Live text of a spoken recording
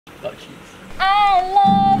butt cheeks. I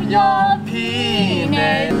love your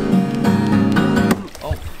penis.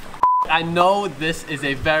 Oh. I know this is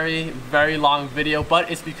a very, very long video,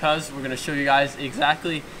 but it's because we're gonna show you guys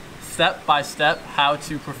exactly step by step how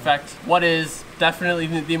to perfect what is definitely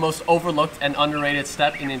the most overlooked and underrated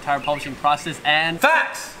step in the entire publishing process. And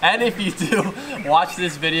facts! And if you do watch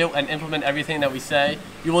this video and implement everything that we say,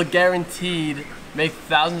 you will guaranteed make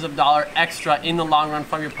thousands of dollars extra in the long run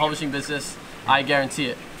from your publishing business. I guarantee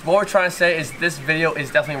it. What we're trying to say is this video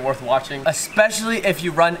is definitely worth watching, especially if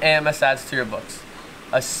you run AMS ads to your books.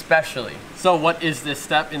 Especially. So what is this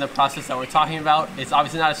step in the process that we're talking about? It's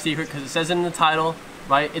obviously not a secret because it says it in the title,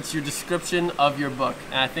 right? It's your description of your book.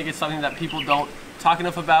 And I think it's something that people don't talk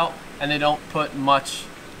enough about and they don't put much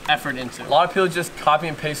effort into. A lot of people just copy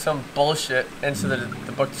and paste some bullshit into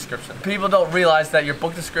the book description. People don't realize that your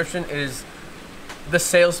book description is the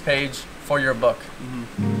sales page for your book.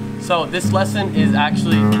 So this lesson is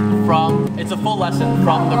actually it's a full lesson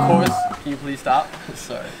from the course. Can you please stop?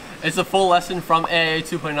 Sorry. It's a full lesson from AAA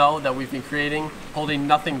 2.0 that we've been creating, holding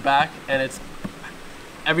nothing back, and it's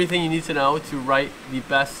everything you need to know to write the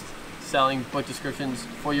best selling book descriptions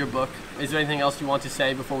for your book. Is there anything else you want to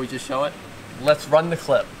say before we just show it? Let's run the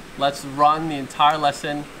clip. Let's run the entire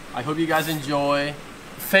lesson. I hope you guys enjoy.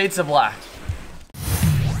 Fade to black.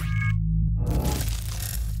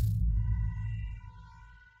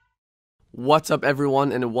 What's up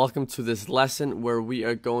everyone, and welcome to this lesson where we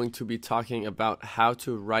are going to be talking about how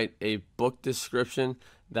to write a book description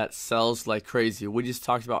that sells like crazy. We just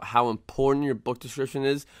talked about how important your book description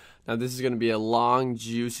is. Now this is going to be a long,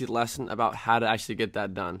 juicy lesson about how to actually get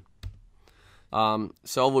that done.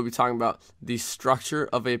 So we'll be talking about the structure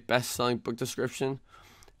of a best-selling book description,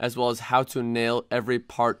 as well as how to nail every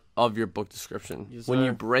part of your book description. Yes, when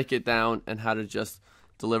you break it down, and how to just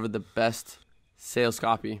deliver the best sales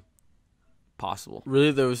copy possible.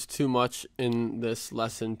 Really, there was too much in this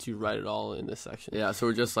lesson to write it all in this section. Yeah, so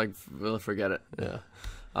we're just like, we'll forget it.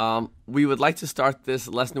 Yeah. We would like to start this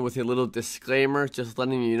lesson with a little disclaimer, just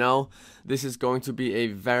letting you know this is going to be a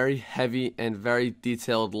very heavy and very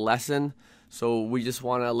detailed lesson. So we just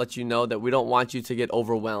want to let you know that we don't want you to get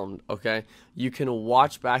overwhelmed, okay? You can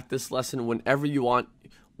watch back this lesson whenever you want.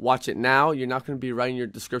 Watch it now. You're not going to be writing your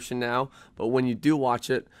description now, but when you do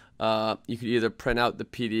watch it, you could either print out the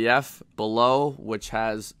PDF below, which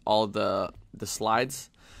has all the slides,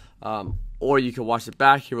 or you can watch it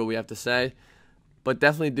back, hear what we have to say. But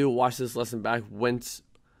definitely do watch this lesson back when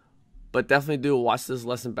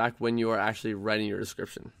you are actually writing your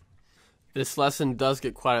description. This lesson does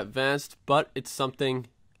get quite advanced, but it's something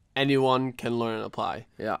anyone can learn and apply.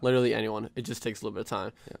 Yeah. Literally anyone. It just takes a little bit of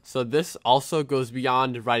time. Yeah. So this also goes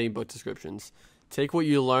beyond writing book descriptions. Take what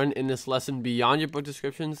you learn in this lesson beyond your book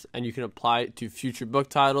descriptions, and you can apply it to future book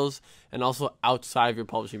titles and also outside of your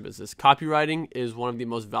publishing business. Copywriting is one of the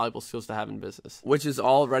most valuable skills to have in business, which is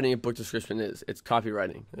all writing a book description is. It's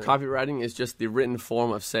copywriting. Yeah. Copywriting is just the written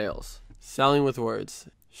form of sales. Selling with words.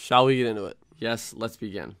 Shall we get into it? Yes, let's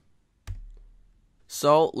begin.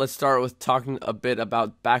 So let's start with talking a bit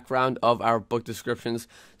about background of our book descriptions.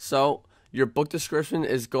 So your book description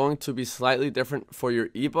is going to be slightly different for your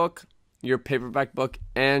ebook, your paperback book,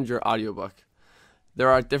 and your audiobook. There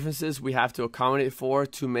are differences we have to accommodate for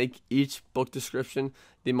to make each book description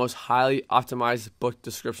the most highly optimized book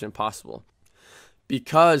description possible.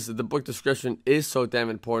 Because the book description is so damn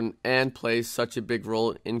important and plays such a big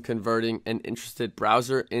role in converting an interested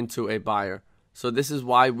browser into a buyer. So this is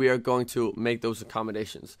why we are going to make those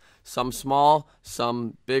accommodations. Some small,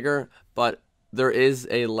 some bigger, but there is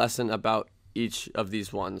a lesson about each of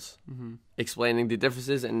these ones, explaining the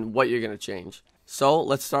differences and what you're going to change. So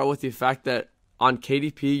let's start with the fact that on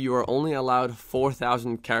KDP, you are only allowed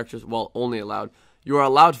 4,000 characters. Well, only allowed. You are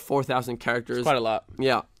allowed 4,000 characters. It's quite a lot.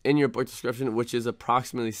 Yeah, in your book description, which is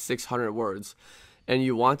approximately 600 words. And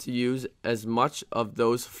you want to use as much of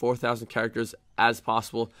those 4,000 characters as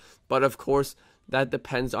possible. But of course, that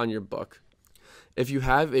depends on your book. If you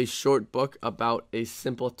have a short book about a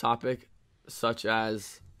simple topic, such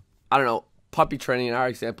as, I don't know, puppy training in our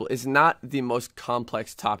example, is not the most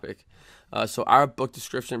complex topic. So our book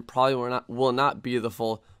description probably will not be the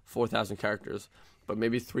full 4,000 characters, but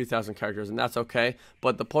maybe 3,000 characters, and that's okay.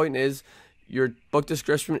 But the point is, your book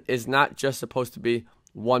description is not just supposed to be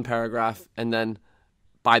one paragraph and then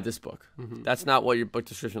buy this book. That's not what your book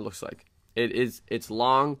description looks like. It's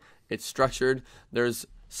long, it's structured, there's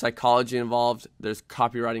psychology involved, there's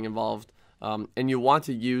copywriting involved, and you want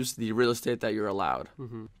to use the real estate that you're allowed.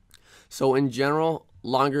 So in general,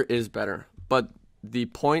 longer is better, but the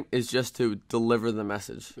point is just to deliver the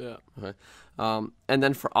message. Yeah. Okay. And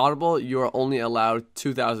then for Audible, you are only allowed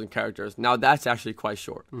 2,000 characters. Now that's actually quite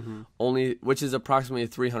short, which is approximately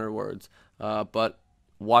 300 words. But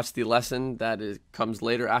watch the lesson that comes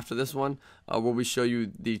later after this one, where we show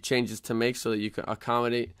you the changes to make so that you can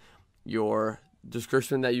accommodate your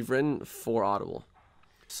description that you've written for Audible.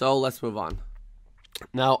 So let's move on.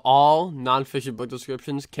 Now, all nonfiction book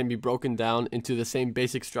descriptions can be broken down into the same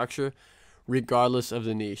basic structure, regardless of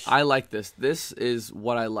the niche. I like this. This is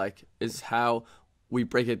what I like, is how we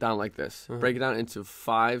break it down like this. Break it down into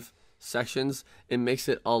 5 sections. It makes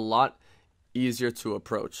it a lot easier to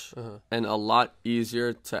approach and a lot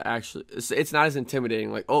easier to actually, it's not as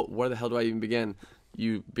intimidating, like, oh, where the hell do I even begin?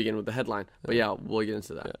 You begin with the headline. But yeah, we'll get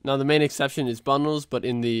into that. Yeah. Now, the main exception is bundles, but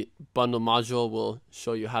in the bundle module, we'll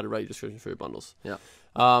show you how to write descriptions for your bundles. Yeah.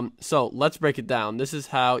 So let's break it down. This is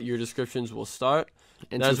how your descriptions will start.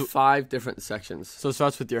 Into 5 different sections. So it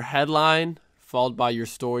starts with your headline, followed by your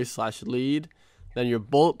story/lead, then your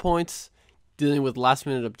bullet points, dealing with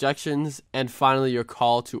last-minute objections, and finally your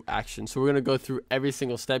call to action. So we're going to go through every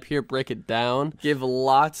single step here, break it down. Give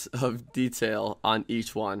lots of detail on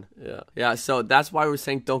each one. Yeah, so that's why we're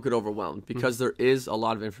saying don't get overwhelmed, because there is a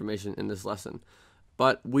lot of information in this lesson.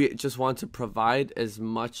 But we just want to provide as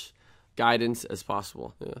much guidance as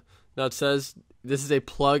possible. Yeah. Now it says this is a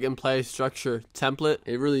plug-and-play structure template.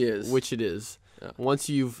 It really is. Which it is. Yeah. Once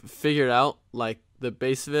you've figured out like the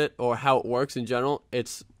base of it or how it works in general,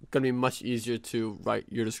 it's going to be much easier to write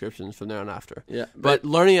your descriptions from there on after. Yeah, but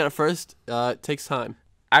learning it at first takes time.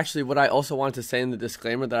 Actually, what I also wanted to say in the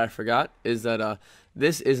disclaimer that I forgot is that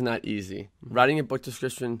this is not easy. Writing a book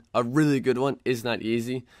description, a really good one, is not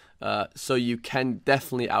easy. So you can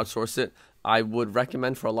definitely outsource it. I would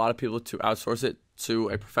recommend for a lot of people to outsource it to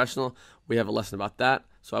a professional. We have a lesson about that,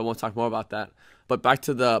 so I won't talk more about that. But back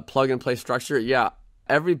to the plug-and-play structure, yeah.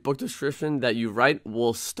 Every book description that you write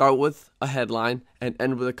will start with a headline and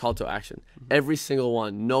end with a call to action. Every single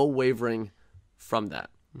one. No wavering from that.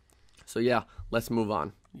 So yeah, let's move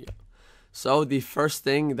on. Yeah. So the first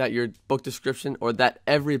thing that your book description, or that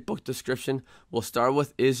every book description will start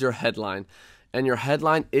with, is your headline. And your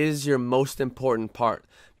headline is your most important part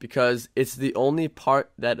because it's the only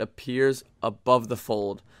part that appears above the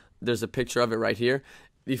fold. There's a picture of it right here.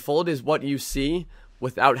 The fold is what you see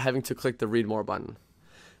without having to click the read more button.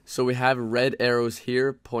 So we have red arrows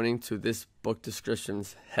here pointing to this book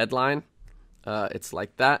description's headline. It's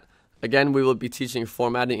like that. Again, we will be teaching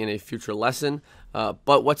formatting in a future lesson.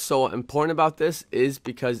 But what's so important about this is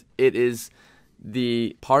because it is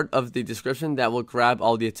the part of the description that will grab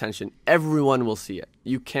all the attention. Everyone will see it.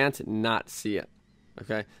 You can't not see it.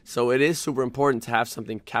 Okay? So it is super important to have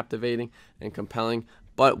something captivating and compelling,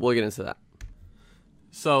 but we'll get into that.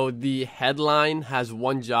 So the headline has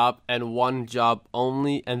one job and one job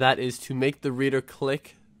only, and that is to make the reader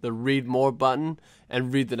click the read more button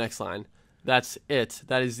and read the next line. That's it.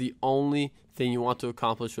 That is the only thing you want to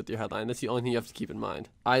accomplish with your headline. That's the only thing you have to keep in mind.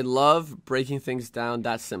 I love breaking things down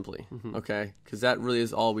that simply, okay? Because that really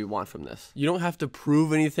is all we want from this. You don't have to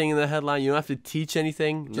prove anything in the headline. You don't have to teach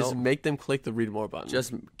anything. Just make them click the read more button.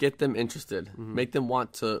 Just get them interested. Make them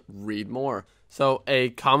want to read more. So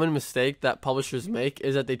a common mistake that publishers make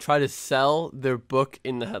is that they try to sell their book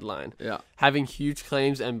in the headline. Yeah. Having huge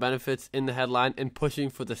claims and benefits in the headline and pushing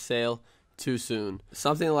for the sale too soon.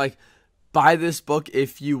 Something like, buy this book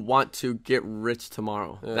if you want to get rich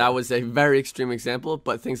tomorrow. Yeah. That was a very extreme example,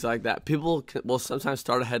 but things like that. People will sometimes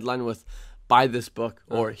start a headline with, buy this book,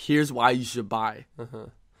 or here's why you should buy.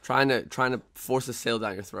 Trying to force a sale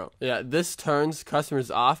down your throat. Yeah, this turns customers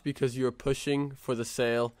off because you're pushing for the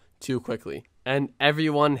sale too quickly. And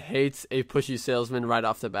everyone hates a pushy salesman right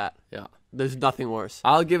off the bat. Yeah. There's nothing worse.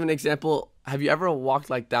 I'll give an example. Have you ever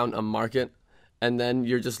walked like down a market and then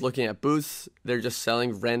you're just looking at booths? They're just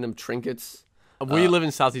selling random trinkets. We live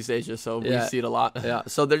in Southeast Asia, so we see it a lot. Yeah,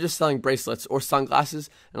 so they're just selling bracelets or sunglasses,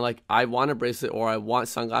 and like, I want a bracelet or I want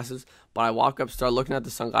sunglasses, but I walk up, start looking at the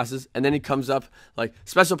sunglasses, and then he comes up like,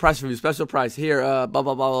 special price for you, special price, here, blah, blah,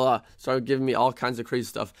 blah, blah, blah. Start giving me all kinds of crazy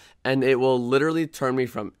stuff, and it will literally turn me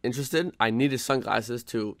from interested, I needed sunglasses,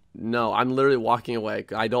 to, no, I'm literally walking away,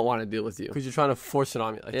 I don't want to deal with you. Because you're trying to force it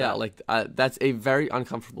on me like that. Yeah, like, that's a very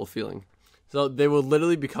uncomfortable feeling. So they will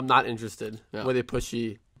literally become not interested with a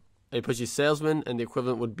pushy salesman, and the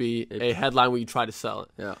equivalent would be a headline where you try to sell it.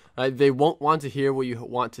 Yeah. Right? They won't want to hear what you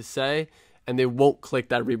want to say, and they won't click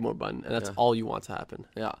that read more button, and that's all you want to happen.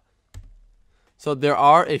 Yeah. So there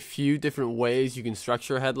are a few different ways you can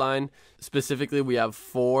structure a headline. Specifically, we have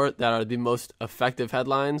 4 that are the most effective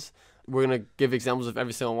headlines. We're going to give examples of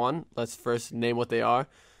every single one. Let's first name what they are.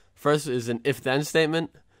 First is an if-then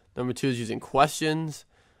statement. Number 2 is using questions.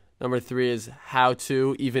 Number 3 is how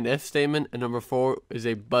to, even if statement. And number 4 is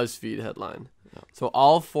a BuzzFeed headline. Yeah. So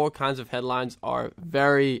all 4 kinds of headlines are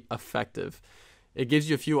very effective. It gives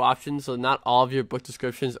you a few options, so not all of your book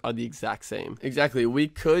descriptions are the exact same. Exactly. We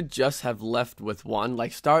could just have left with one,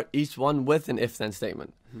 like start each one with an if-then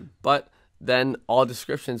statement. But then all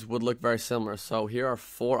descriptions would look very similar. So here are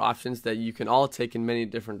 4 options that you can all take in many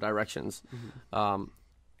different directions.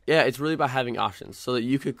 Yeah, it's really about having options so that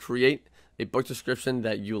you could create a book description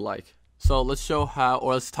that you like. So let's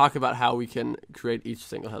talk about how we can create each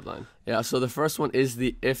single headline. Yeah, so the first one is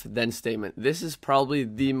the if-then statement. This is probably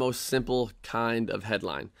the most simple kind of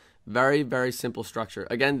headline. Very, very simple structure.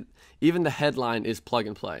 Again, even the headline is plug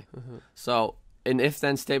and play. So an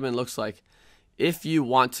if-then statement looks like, if you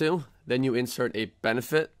want to, then you insert a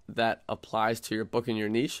benefit that applies to your book and your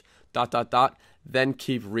niche, ... then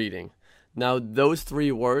keep reading. Now, those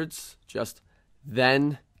 3 words, just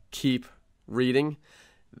then keep reading,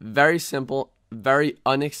 very simple, very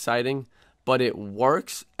unexciting, but it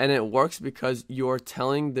works, and it works because you're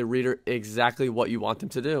telling the reader exactly what you want them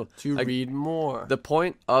to do. To read more. The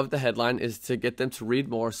point of the headline is to get them to read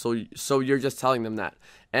more, so you're just telling them that.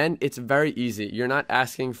 And it's very easy. You're not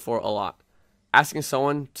asking for a lot. Asking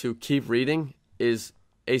someone to keep reading is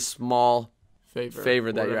a small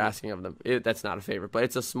favor that you're asking of them. That's not a favor, but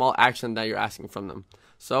it's a small action that you're asking from them.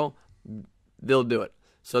 So they'll do it.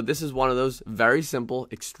 So this is one of those very simple,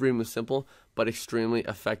 but extremely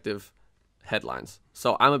effective headlines.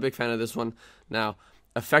 So I'm a big fan of this one. Now,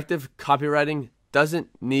 effective copywriting doesn't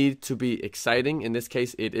need to be exciting. In this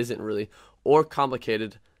case, it isn't really, or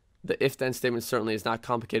complicated. The if-then statement certainly is not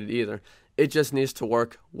complicated either. It just needs to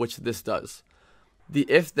work, which this does. The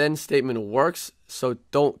if-then statement works, so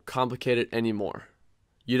don't complicate it anymore.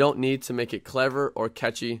 You don't need to make it clever or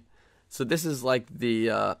catchy. So this is like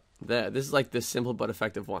the simple but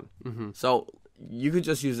effective one. So you could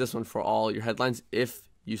just use this one for all your headlines if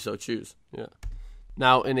you so choose. Yeah.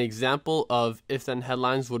 Now, an example of if-then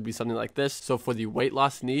headlines would be something like this. So for the weight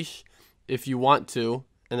loss niche, if you want to,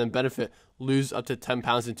 and then benefit, lose up to 10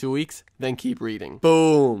 pounds in 2 weeks, then keep reading.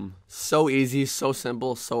 Boom. So easy, so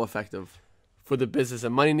simple, so effective. For the business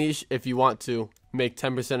and money niche, if you want to make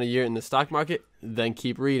 10% a year in the stock market, then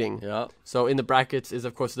keep reading. Yeah. So in the brackets is,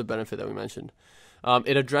 of course, the benefit that we mentioned.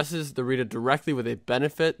 It addresses the reader directly with a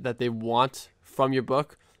benefit that they want from your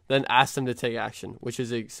book, then ask them to take action, which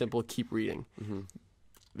is a simple keep reading.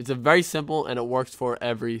 It's a very simple, and it works for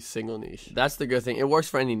every single niche. That's the good thing. It works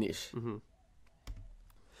for any niche.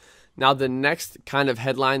 Now, the next kind of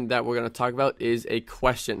headline that we're going to talk about is a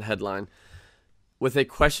question headline. With a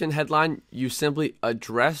question headline, you simply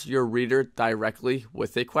address your reader directly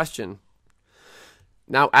with a question.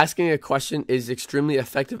 Now, asking a question is extremely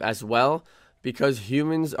effective as well because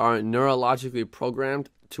humans are neurologically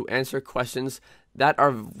programmed to answer questions that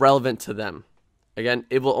are relevant to them. Again,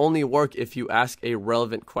 it will only work if you ask a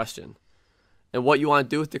relevant question. And what you want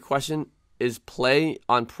to do with the question is play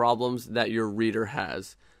on problems that your reader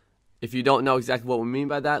has. If you don't know exactly what we mean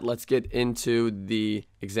by that, let's get into the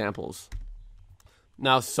examples.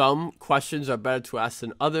 Now, some questions are better to ask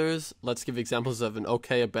than others. Let's give examples of an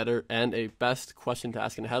okay, a better, and a best question to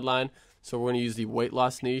ask in a headline. So we're going to use the weight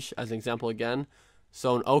loss niche as an example again.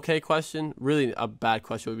 So an okay question, really a bad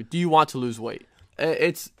question would be, do you want to lose weight?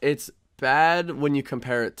 It's bad when you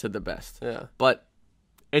compare it to the best. Yeah. But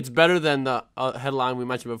it's better than the headline we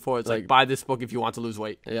mentioned before. It's like, buy this book if you want to lose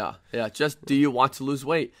weight. Yeah. Just, do you want to lose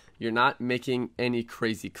weight? You're not making any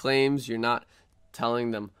crazy claims. You're not telling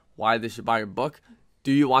them why they should buy your book.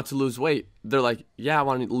 Do you want to lose weight? They're like, yeah, I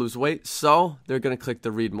want to lose weight. So they're going to click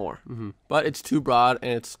the read more. But it's too broad,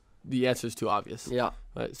 and the answer is too obvious. Yeah.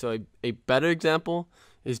 Right, so a better example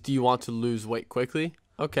is, do you want to lose weight quickly?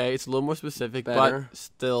 Okay, it's a little more specific, but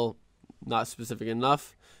still not specific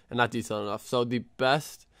enough and not detailed enough. So the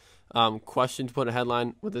best question to put in a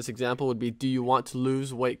headline with this example would be, do you want to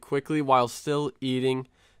lose weight quickly while still enjoying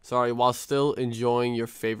your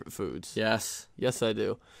favorite foods? Yes. Yes, I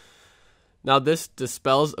do. Now, this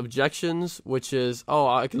dispels objections, which is,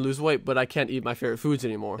 I can lose weight, but I can't eat my favorite foods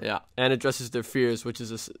anymore. Yeah. And addresses their fears, which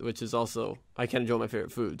is also, I can't enjoy my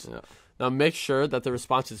favorite foods. Yeah. Now, make sure that the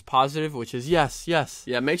response is positive, which is yes, yes.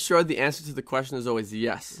 Yeah, make sure the answer to the question is always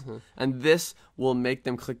yes. And this will make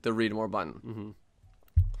them click the read more button.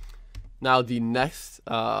 Now, the next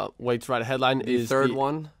way to write a headline is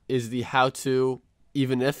the how to,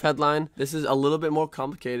 even if headline. This is a little bit more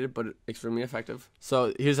complicated, but extremely effective.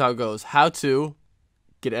 So here's how it goes. How to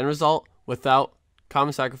get end result without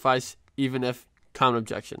common sacrifice, even if common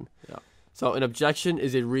objection. Yeah. So an objection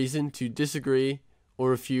is a reason to disagree or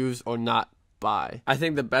refuse or not buy. I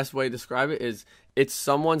think the best way to describe it is it's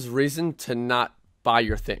someone's reason to not buy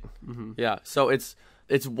your thing. Yeah. So it's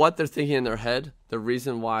what they're thinking in their head, the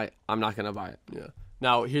reason why I'm not going to buy it. Yeah.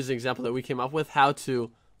 Now, here's an example that we came up with: how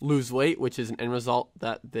to lose weight, which is an end result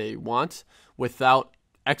that they want, without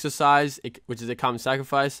exercise, which is a common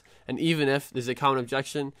sacrifice. And even if there's a common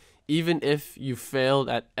objection, even if you failed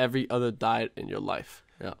at every other diet in your life.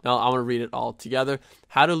 Yeah. Now, I want to read it all together.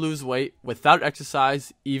 How to lose weight without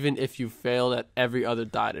exercise, even if you failed at every other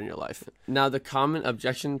diet in your life. Now, the common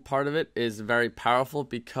objection part of it is very powerful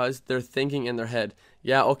because they're thinking in their head,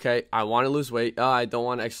 yeah, okay, I want to lose weight. I don't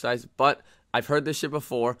want to exercise, but I've heard this shit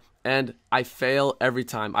before, and I fail every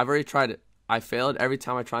time. I've already tried it. I failed every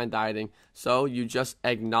time I try dieting. So you just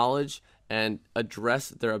acknowledge and address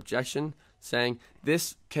their objection, saying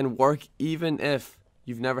this can work even if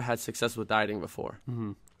you've never had success with dieting before.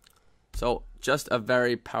 So just a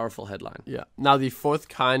very powerful headline. Yeah. Now, the fourth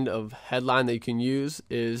kind of headline that you can use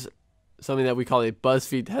is something that we call a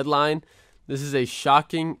BuzzFeed headline. This is a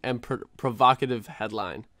shocking and provocative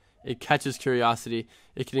headline. It catches curiosity.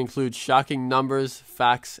 It can include shocking numbers,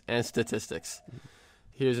 facts, and statistics.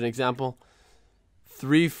 Here's an example.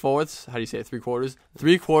 3/4, how do you say it? 3/4?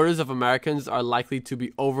 3/4 of Americans are likely to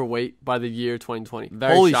be overweight by the year 2020.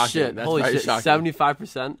 Very shocking. Shit. That's Holy very shit. shocking.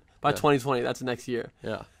 75% by 2020. That's next year.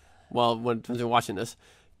 Yeah. Well, when you're watching this,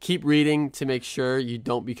 keep reading to make sure you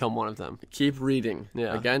don't become one of them. Keep reading.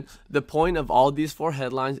 Yeah. Again, the point of all these 4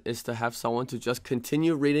 headlines is to have someone to just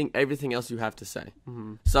continue reading everything else you have to say.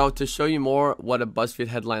 So to show you more what a BuzzFeed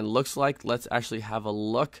headline looks like, let's actually have a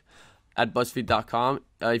look at BuzzFeed.com.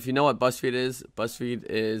 If you know what BuzzFeed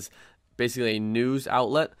is basically a news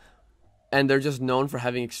outlet, and they're just known for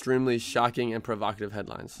having extremely shocking and provocative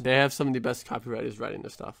headlines. They have some of the best copywriters writing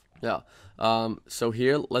this stuff. Yeah. So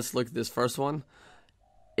here, let's look at this first one.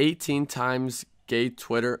 18 times gay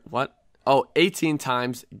Twitter. What? Oh, 18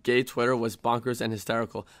 times gay Twitter was bonkers and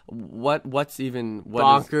hysterical. What's even...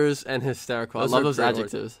 Bonkers and hysterical. I love those great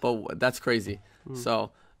adjectives. words, but that's crazy.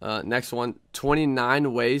 So... next one,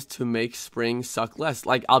 29 ways to make spring suck less.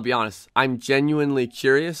 Like, I'll be honest, I'm genuinely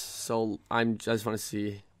curious, so I just want to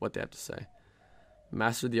see what they have to say.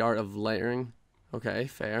 Master the art of layering. Okay,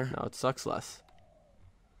 fair. No, it sucks less.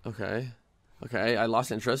 Okay, I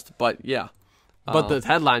lost interest, but yeah. But the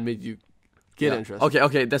headline made you get interest.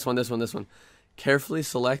 Okay, this one. Carefully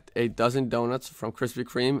select a dozen donuts from Krispy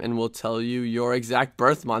Kreme and we'll tell you your exact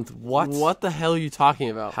birth month. What the hell are you talking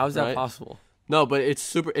about? How is that possible? No, but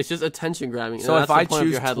it's just attention grabbing. So if I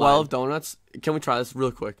choose 12 donuts, can we try this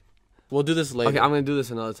real quick? We'll do this later. Okay, I'm going to do this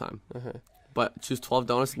another time. Okay. But choose 12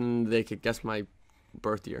 donuts and they could guess my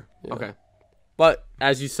birth year. Yeah. Okay. But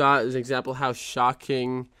as you saw as an example how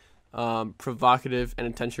shocking, provocative, and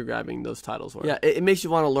attention grabbing those titles were. Yeah, it makes you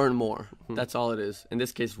want to learn more. That's all it is. In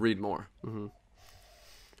this case, read more.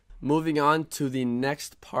 Moving on to the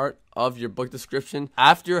next part of your book description.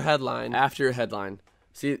 After your headline.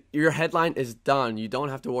 See, your headline is done. You don't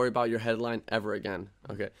have to worry about your headline ever again.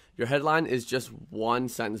 Okay. Your headline is just one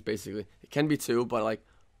sentence, basically. It can be 2, but like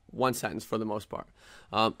one sentence for the most part.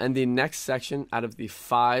 And the next section out of the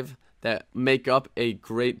 5 that make up a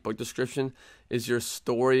great book description is your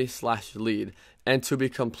story/lead. And to be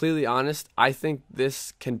completely honest, I think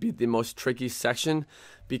this can be the most tricky section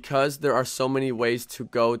because there are so many ways to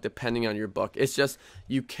go depending on your book. It's just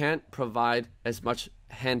you can't provide as much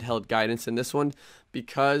handheld guidance in this one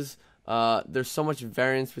because there's so much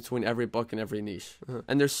variance between every book and every niche.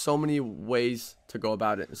 And there's so many ways to go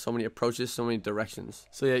about it, so many approaches, so many directions.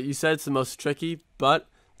 So yeah, you said it's the most tricky, but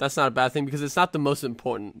that's not a bad thing because it's not the most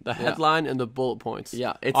important. The headline and the bullet points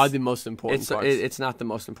are the most important parts. It's not the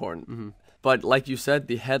most important. But like you said,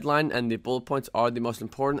 the headline and the bullet points are the most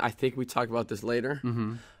important. I think we talk about this later.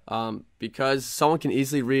 Because someone can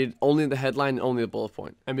easily read only the headline and only the bullet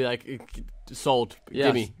point. And be like, sold. Yes,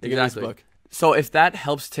 Give me this book. So if that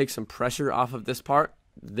helps take some pressure off of this part,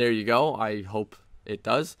 there you go. I hope it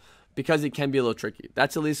does. Because it can be a little tricky.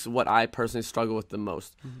 That's at least what I personally struggle with the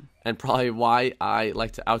most. And probably why I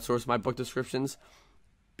like to outsource my book descriptions.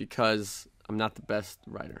 Because I'm not the best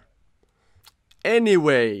writer.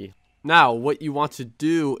 Anyway. Now, what you want to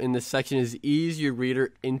do in this section is ease your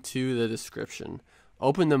reader into the description.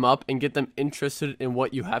 Open them up and get them interested in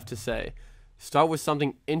what you have to say. Start with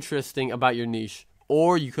something interesting about your niche.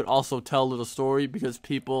 Or you could also tell a little story because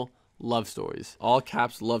people love stories. All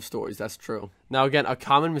caps love stories. That's true. Now, again, a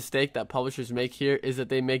common mistake that publishers make here is that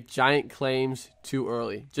they make giant claims too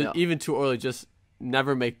early. Even too early, just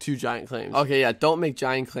never make 2 giant claims. Okay, yeah, don't make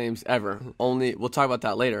giant claims ever. We'll talk about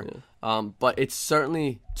that later. But it's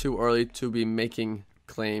certainly too early to be making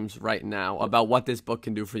claims right now about what this book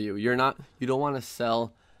can do for you. You don't want to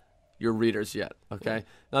sell your readers yet. Okay. Yeah.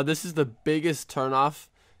 Now this is the biggest turnoff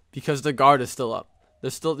because the guard is still up. They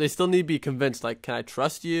still need to be convinced. Like, can I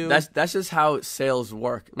trust you? That's just how sales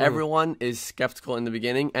work. Everyone is skeptical in the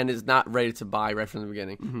beginning and is not ready to buy right from the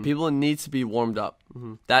beginning. People need to be warmed up.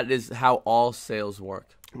 That is how all sales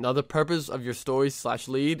work. Now the purpose of your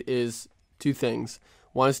story/lead is two things.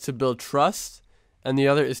 One is to build trust, and the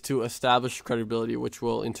other is to establish credibility, which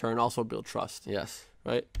will in turn also build trust. Yes.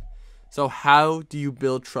 Right? So how do you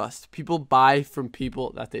build trust? People buy from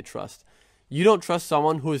people that they trust. You don't trust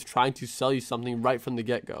someone who is trying to sell you something right from the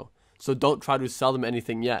get-go. So don't try to sell them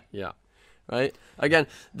anything yet. Yeah. Right? Again,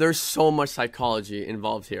 there's so much psychology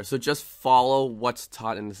involved here. So just follow what's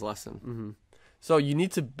taught in this lesson. So you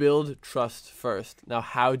need to build trust first. Now,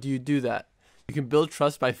 how do you do that? You can build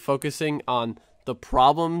trust by focusing on the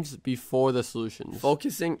problems before the solutions.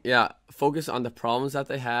 Focus on the problems that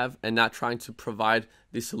they have and not trying to provide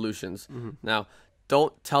the solutions. Now,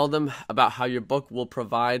 don't tell them about how your book will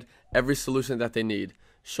provide every solution that they need.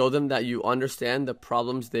 Show them that you understand the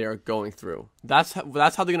problems they are going through. That's how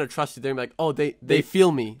they're going to trust you. They're going to be like, oh, they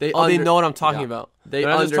feel me. They know what I'm talking about. They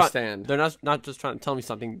understand. They're not just trying to tell me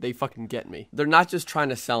something. They fucking get me. They're not just trying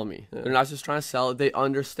to sell me. Yeah. They're not just trying to sell. They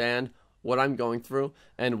understand what I'm going through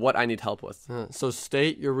and what I need help with. So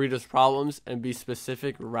state your reader's problems and be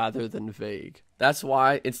specific rather than vague. That's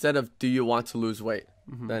why instead of do you want to lose weight,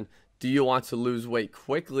 then do you want to lose weight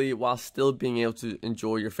quickly while still being able to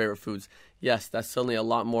enjoy your favorite foods? Yes, that's certainly a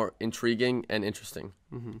lot more intriguing and interesting.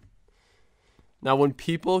 Now, when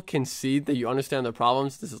people can see that you understand their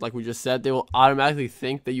problems, this is like we just said, they will automatically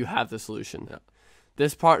think that you have the solution. Yeah.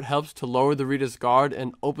 This part helps to lower the reader's guard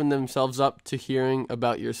and open themselves up to hearing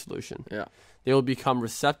about your solution. Yeah. They will become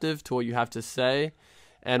receptive to what you have to say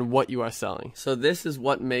and what you are selling. So this is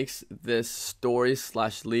what makes this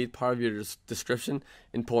story/lead part of your description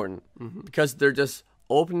important, because they're just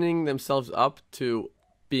opening themselves up to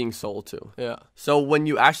being sold to. Yeah. So when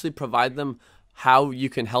you actually provide them how you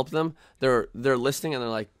can help them, they're listening and they're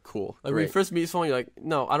like, cool. Like when you first meet someone, you're like,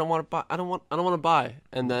 no, I don't want to buy. I don't want to buy.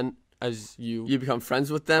 And then as you become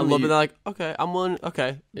friends with them, a little bit, they're like, okay, I'm willing.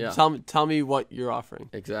 Okay, yeah. Tell me what you're offering.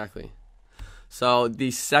 Exactly. So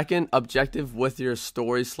the second objective with your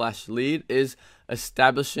story/lead is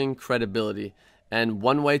establishing credibility. And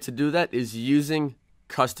one way to do that is using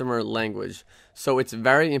customer language. So it's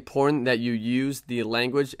very important that you use the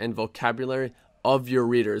language and vocabulary of your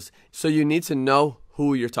readers. So you need to know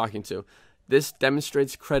who you're talking to. This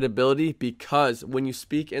demonstrates credibility because when you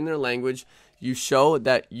speak in their language, you show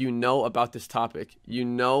that you know about this topic. You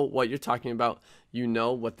know what you're talking about. You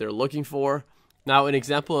know what they're looking for. Now, an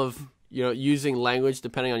example of using language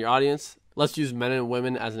depending on your audience. Let's use men and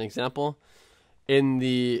women as an example. In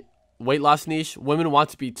the weight loss niche, women want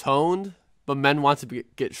to be toned, but men want to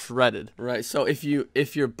get shredded. Right. So if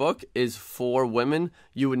your book is for women,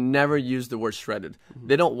 you would never use the word shredded.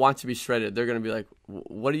 They don't want to be shredded. They're going to be like,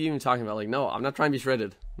 what are you even talking about? Like, no, I'm not trying to be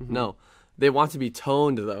shredded. No. They want to be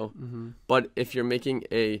toned, though. But if you're making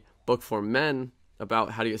a book for men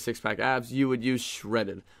about how to get six-pack abs, you would use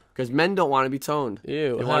shredded. Because men don't want to be toned.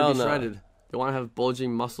 Ew, they want to be shredded. They want to have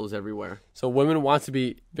bulging muscles everywhere. So women want to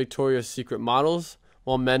be Victoria's Secret models,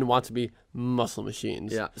 while men want to be muscle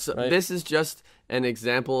machines. Yeah. So right? This is just an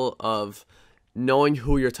example of knowing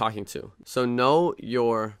who you're talking to. So know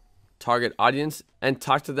your target audience and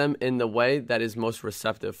talk to them in the way that is most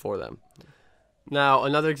receptive for them. Now,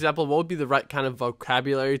 another example, what would be the right kind of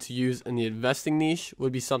vocabulary to use in the investing niche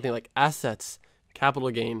would be something like assets, capital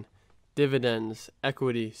gain, dividends,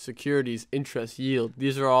 equity, securities, interest, yield.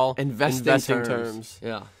 These are all investing terms.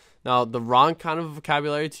 Yeah. Now, the wrong kind of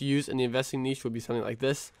vocabulary to use in the investing niche would be something like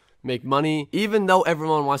this. Make money. Even though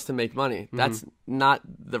everyone wants to make money, that's not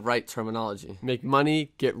the right terminology. Make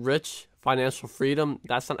money, get rich, financial freedom.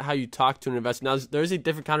 That's not how you talk to an investor. Now, there's a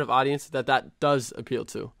different kind of audience that does appeal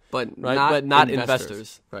to. But not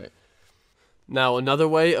investors. Right. Now, another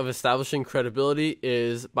way of establishing credibility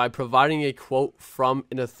is by providing a quote from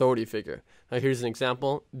an authority figure. Now, here's an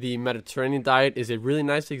example. The Mediterranean diet is a really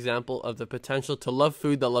nice example of the potential to love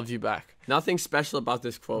food that loves you back. Nothing special about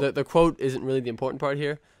this quote. The quote isn't really the important part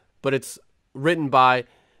here, but it's written by,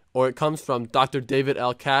 or it comes from Dr. David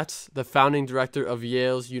L. Katz, the founding director of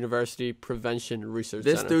Yale's University Prevention Research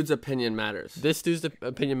Center. This dude's opinion matters. This dude's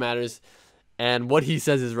opinion matters, and what he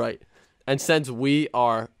says is right. And since we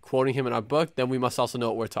are quoting him in our book, then we must also know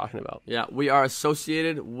what we're talking about. Yeah, we are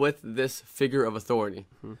associated with this figure of authority.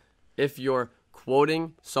 If you're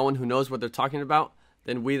quoting someone who knows what they're talking about,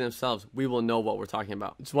 then we will know what we're talking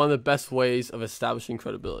about. It's one of the best ways of establishing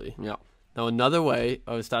credibility. Yeah. Now, another way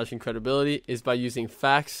of establishing credibility is by using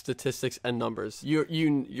facts, statistics, and numbers.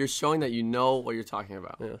 You're showing that you know what you're talking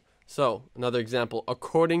about. Yeah. So, another example.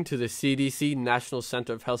 According to the CDC, National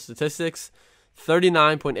Center of Health Statistics,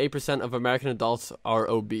 39.8% of American adults are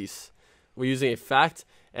obese. We're using a fact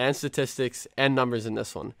and statistics and numbers in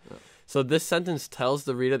this one. Yeah. So this sentence tells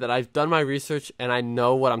the reader that I've done my research and I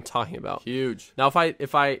know what I'm talking about. Huge. Now,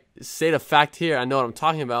 if I say the fact here, I know what I'm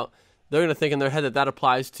talking about, they're going to think in their head that that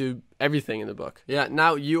applies to everything in the book. Yeah,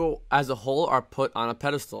 now you as a whole are put on a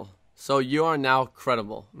pedestal. So you are now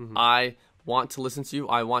credible. Mm-hmm. I want to listen to you.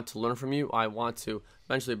 I want to learn from you. I want to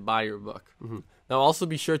eventually buy your book. Mm-hmm. Now, also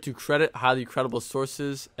be sure to credit highly credible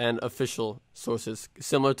sources and official sources,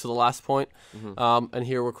 similar to the last point. Mm-hmm. And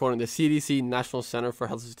here we're quoting the CDC, National Center for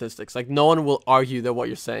Health Statistics. Like, no one will argue that what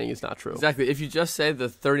you're saying is not true. Exactly. If you just say the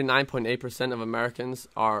 39.8% of Americans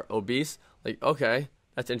are obese, like, okay,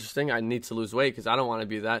 that's interesting. I need to lose weight because I don't want to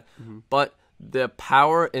be that. Mm-hmm. But the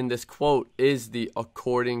power in this quote is the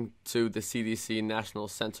according to the CDC, National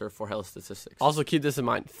Center for Health Statistics. Also, keep this in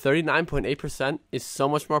mind. 39.8% is so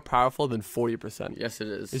much more powerful than 40%. Yes, it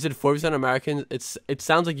is. You said 40% Americans. It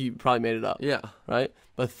sounds like you probably made it up. Yeah. Right?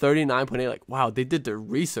 But 39.8, like, wow, they did their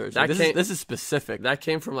research. Like, this is specific. That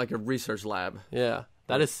came from like a research lab. Yeah.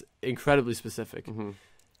 That is incredibly specific. Mm-hmm.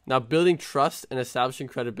 Now, building trust and establishing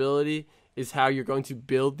credibility is how you're going to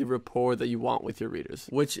build the rapport that you want with your readers.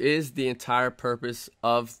 Which is the entire purpose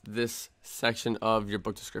of this section of your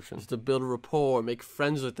book description. Is to build a rapport, make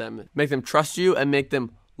friends with them. Make them trust you and make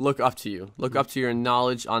them look up to you. Look up to your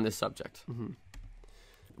knowledge on this subject. Mm-hmm.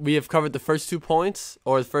 We have covered the first 2 points,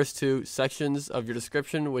 or the first 2 sections of your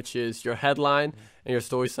description, which is your headline and your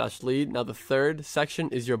story/lead. Now the third section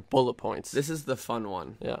is your bullet points. This is the fun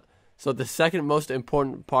one. Yeah. So the second most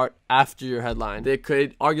important part after your headline. It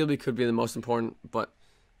arguably could be the most important, but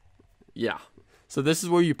yeah. So this is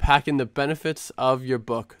where you pack in the benefits of your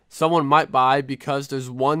book. Someone might buy because there's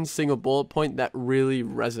one single bullet point that really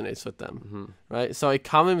resonates with them, mm-hmm. right? So a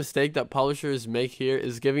common mistake that publishers make here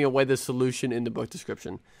is giving away the solution in the book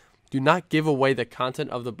description. Do not give away the content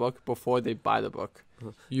of the book before they buy the book.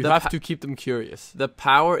 You have to keep them curious. The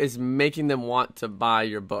power is making them want to buy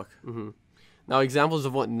your book. Mm-hmm. Now, examples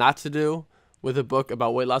of what not to do with a book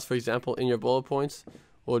about weight loss, for example, in your bullet points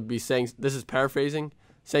would be saying, this is paraphrasing,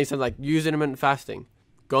 saying something like use intermittent fasting,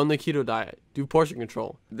 go on the keto diet, do portion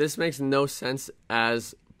control. This makes no sense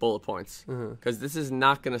as bullet points because this is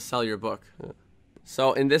not going to sell your book. Yeah.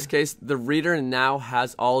 So in this case, the reader now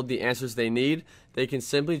has all the answers they need. They can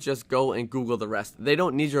simply just go and Google the rest. They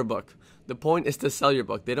don't need your book. The point is to sell your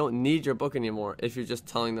book. They don't need your book anymore if you're just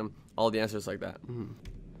telling them all the answers like that. Mm-hmm.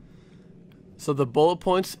 So the bullet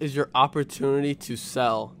points is your opportunity to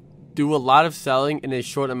sell. Do a lot of selling in a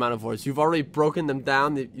short amount of words. You've already broken them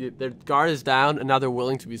down. Their guard is down, and now they're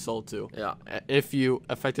willing to be sold to. Yeah. If you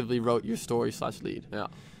effectively wrote your story/lead. Yeah.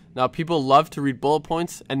 Now, people love to read bullet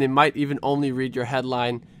points, and they might even only read your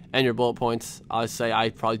headline and your bullet points. I say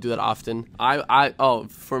I probably do that often.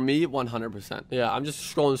 For me, 100%. Yeah, I'm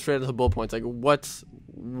just scrolling straight into the bullet points. Like, what's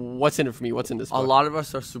in it for me? What's in this book? A lot of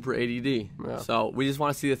us are super ADD, so we just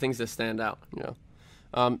want to see the things that stand out.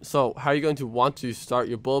 Yeah. So how you're going to want to start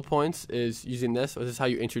your bullet points is using this. This is how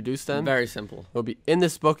you introduce them. Very simple. It'll be in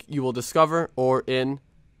this book you will discover, or in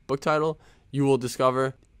book title you will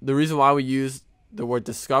discover. The reason why we use the word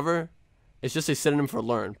discover is just a synonym for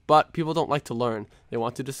learn, but people don't like to learn. They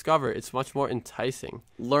want to discover. It's much more enticing.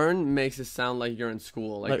 Learn makes it sound like you're in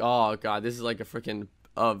school. Like oh god, this is like a freaking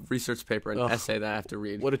research paper, an essay that I have to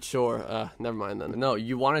read. What a chore. Never mind then. No,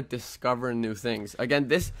 you want to discover new things. Again,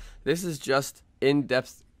 this is just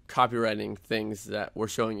in-depth copywriting things that we're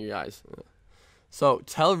showing you guys. So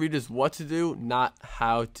tell readers what to do, not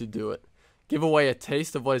how to do it. Give away a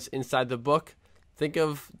taste of what is inside the book. Think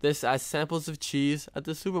of this as samples of cheese at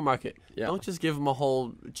the supermarket. Yeah. Don't just give them a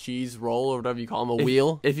whole cheese roll or whatever you call them,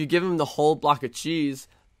 wheel. If you give them the whole block of cheese,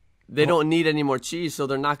 they don't need any more cheese, so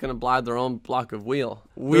they're not going to buy their own block of wheel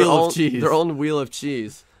of cheese. Their own wheel of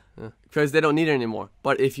cheese, because they don't need it anymore.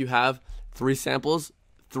 But if you have 3 samples,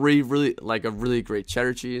 3 a really great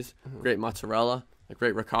cheddar cheese, great mozzarella, a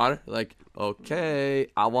great ricotta, like, okay,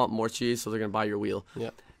 I want more cheese, so they're going to buy your wheel.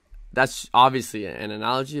 Yeah. That's obviously an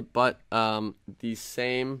analogy, but the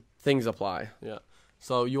same things apply. Yeah.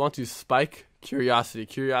 So you want to spike curiosity.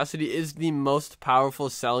 Curiosity is the most powerful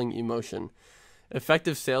selling emotion.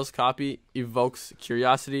 Effective sales copy evokes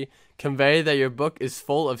curiosity. Convey that your book is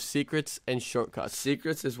full of secrets and shortcuts.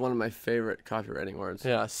 Secrets is one of my favorite copywriting words.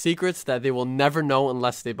 Yeah, secrets that they will never know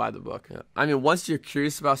unless they buy the book. Yeah. I mean, once you're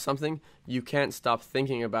curious about something, you can't stop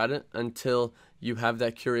thinking about it until you have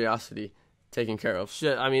that curiosity taken care of.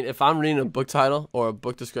 Shit, I mean, if I'm reading a book title or a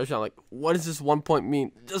book description, I'm like, what does this 1 point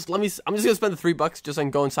mean? I'm just gonna spend the $3 just so I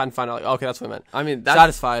can go inside and find out. Like, okay, that's what I meant. I mean,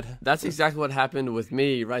 satisfied. That's exactly what happened with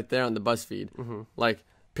me right there on the BuzzFeed. Mm-hmm. Like,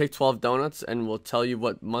 pick 12 donuts and we'll tell you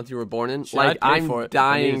what month you were born in. Shit, like, I'd pay for I'm it if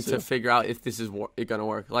I dying needed to to. figure out if this is gonna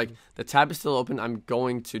work. Like, the tab is still open. I'm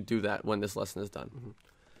going to do that when this lesson is done.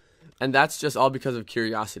 And that's just all because of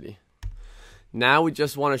curiosity. Now we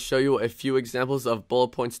just want to show you a few examples of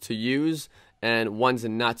bullet points to use and ones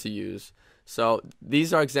not to use. So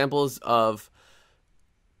these are examples of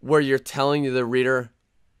where you're telling the reader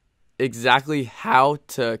exactly how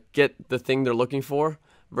to get the thing they're looking for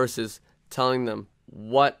versus telling them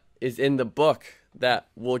what is in the book that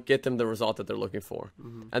will get them the result that they're looking for.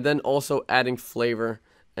 And then also adding flavor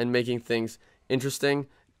and making things interesting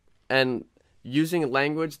and using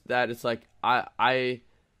language that it's like,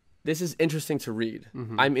 this is interesting to read.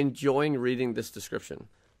 I'm enjoying reading this description.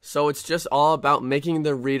 So it's just all about making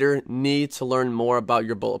the reader need to learn more about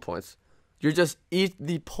your bullet points.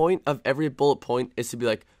 The point of every bullet point is to be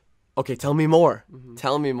like, okay, tell me more.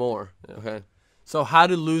 Tell me more. Yeah. Okay. So how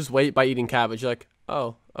to lose weight by eating cabbage? You're like,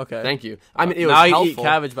 oh, okay. Thank you. I mean, it was now helpful. you eat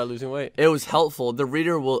cabbage by losing weight. It was helpful. The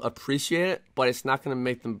reader will appreciate it, but it's not going to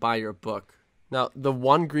make them buy your book. Now, the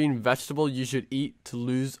one green vegetable you should eat to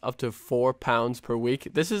lose up to 4 pounds per week.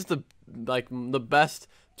 This is the best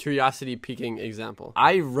curiosity piquing example.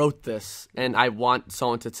 I wrote this, and I want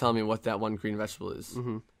someone to tell me what that one green vegetable is.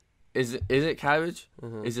 Is it cabbage?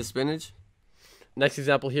 Is it spinach? Next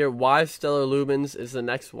example here: why stellar lumens is the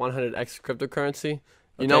next 100x cryptocurrency.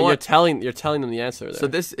 You know what? You're telling them the answer there. So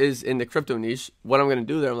this is in the crypto niche. What I'm going to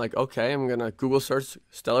do there, I'm like, okay, I'm going to Google search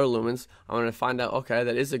stellar lumens. I'm going to find out, okay,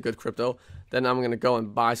 that is a good crypto. Then I'm going to go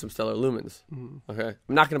and buy some stellar lumens. Okay.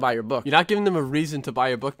 I'm not going to buy your book. You're not giving them a reason to buy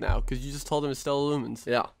your book now because you just told them it's stellar lumens.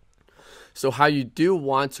 Yeah. So how you do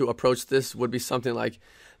want to approach this would be something like,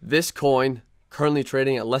 this coin, currently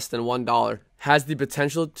trading at less than $1, has the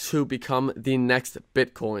potential to become the next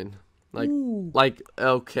Bitcoin. Like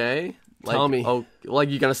okay. Tell me. Oh, like,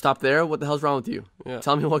 you gonna stop there? What the hell's wrong with you? Yeah.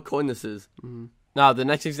 Tell me what coin this is. Now, the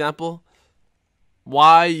next example,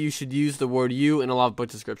 why you should use the word you in a lot of book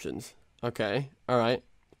descriptions. Okay, all right.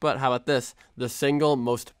 But how about this? The single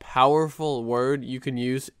most powerful word you can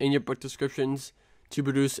use in your book descriptions to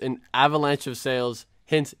produce an avalanche of sales.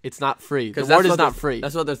 Hint, it's not free. The word is not free.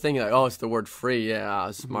 That's what they're thinking. Like, oh, it's the word free.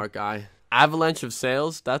 Yeah, smart guy. Avalanche of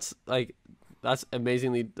sales, that's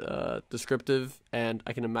amazingly descriptive, and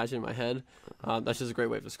I can imagine in my head. That's just a great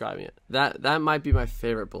way of describing it. That might be my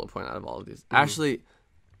favorite bullet point out of all of these. Actually,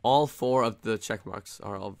 all 4 of the check marks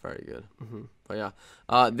are all very good. But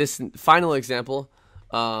yeah, this final example,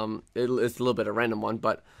 it's a little bit of a random one,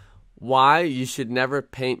 but why you should never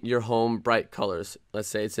paint your home bright colors. Let's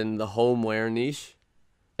say it's in the homeware niche.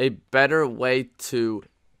 A better way to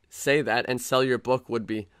say that and sell your book would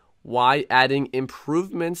be, why adding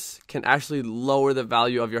improvements can actually lower the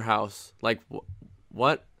value of your house. Like,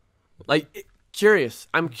 what? Like, curious.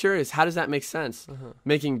 I'm curious. How does that make sense?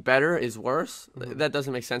 Making better is worse? That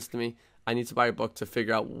doesn't make sense to me. I need to buy your book to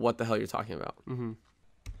figure out what the hell you're talking about.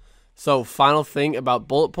 So, final thing about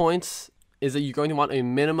bullet points is that you're going to want a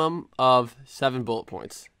minimum of 7 bullet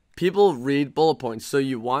points. People read bullet points, so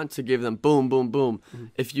you want to give them boom, boom, boom.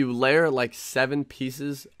 If you layer like 7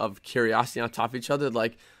 pieces of curiosity on top of each other,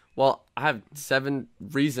 like, well, I have 7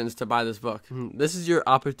 reasons to buy this book. This is your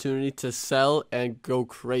opportunity to sell and go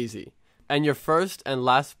crazy. And your first and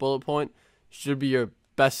last bullet point should be your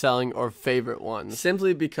best-selling or favorite ones.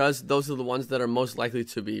 Simply because those are the ones that are most likely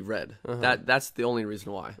to be read. That's the only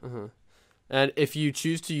reason why. And if you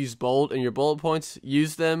choose to use bold in your bullet points,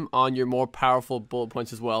 use them on your more powerful bullet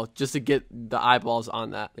points as well, just to get the eyeballs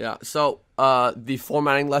on that. Yeah, so the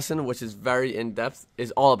formatting lesson, which is very in-depth,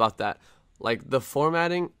 is all about that. Like, the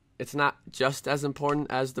formatting, it's not just as important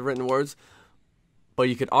as the written words, but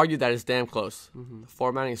you could argue that it's damn close. The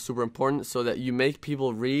formatting is super important so that you make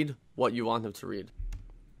people read what you want them to read.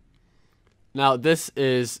 Now, this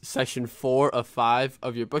is section 4 of 5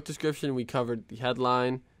 of your book description. We covered the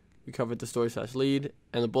headline, we covered the story/lead,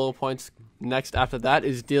 and the bullet points. Next, after that,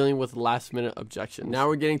 is dealing with last-minute objections. Now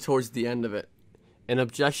we're getting towards the end of it. An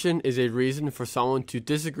objection is a reason for someone to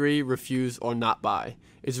disagree, refuse, or not buy.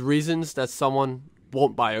 It's reasons that someone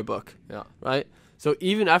won't buy your book. Yeah. Right? So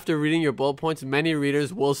even after reading your bullet points, many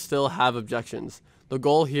readers will still have objections. The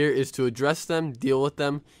goal here is to address them, deal with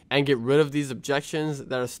them, and get rid of these objections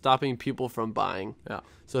that are stopping people from buying. Yeah.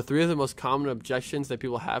 So 3 of the most common objections that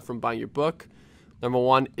people have from buying your book. Number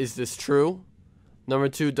 1, is this true? Number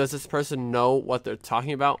 2, does this person know what they're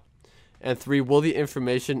talking about? And 3, will the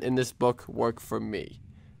information in this book work for me?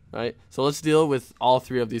 right? So let's deal with all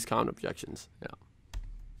three of these common objections. Yeah.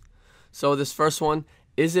 So this first one,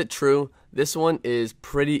 is it true? This one is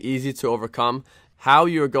pretty easy to overcome. How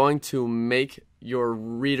you're going to make your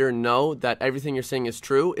reader know that everything you're saying is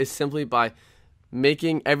true is simply by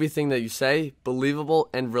making everything that you say believable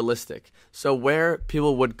and realistic. So where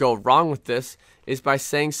people would go wrong with this is by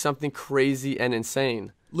saying something crazy and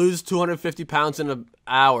insane. Lose 250 pounds in an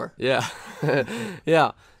hour. Yeah.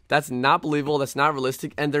 Yeah. That's not believable. That's not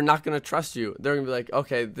realistic. And they're not going to trust you. They're going to be like,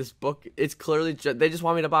 okay, this book, it's clearly, they just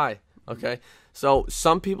want me to buy. Okay. So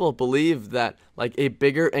some people believe that like a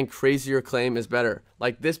bigger and crazier claim is better.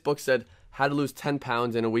 Like this book said, how to lose 10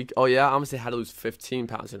 pounds in a week. Oh yeah, I'm going to say how to lose 15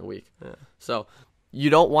 pounds in a week. Yeah. So you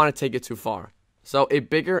don't want to take it too far. So a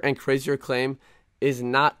bigger and crazier claim is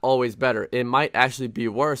not always better. It might actually be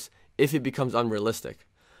worse if it becomes unrealistic.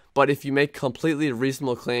 But if you make completely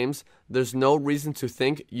reasonable claims, there's no reason to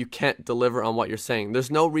think you can't deliver on what you're saying.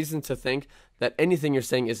 There's no reason to think that anything you're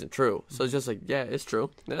saying isn't true. So it's just like, yeah, it's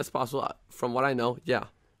true. That's possible. From what I know, yeah.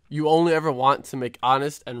 You only ever want to make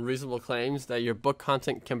honest and reasonable claims that your book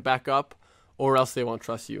content can back up, or else they won't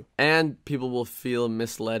trust you. And people will feel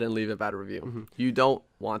misled and leave a bad review. Mm-hmm. You don't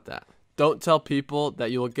want that. Don't tell people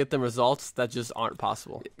that you will get them results that just aren't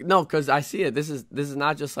possible. No, because I see it. This is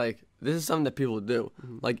not just like, this is something that people do.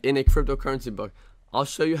 Mm-hmm. Like in a cryptocurrency book, I'll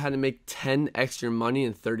show you how to make 10x your money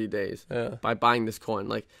in 30 days by buying this coin.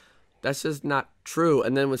 Like, that's just not true.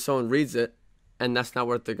 And then when someone reads it and that's not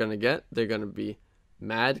what they're going to get, they're going to be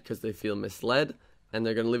mad because they feel misled and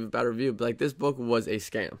they're going to leave a bad review. But like, this book was a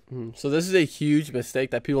scam. Mm-hmm. So this is a huge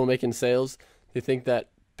mistake that people make in sales. They think that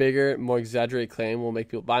bigger, more exaggerated claim will make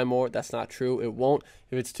people buy more. That's not true. It won't.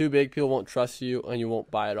 If it's too big, people won't trust you and you won't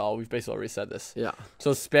buy at all. We've basically already said this. Yeah.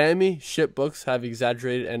 So spammy shit books have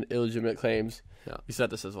exaggerated and illegitimate claims. Yeah. You said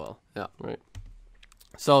this as well. Yeah. Right.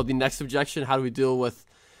 So the next objection, how do we deal with,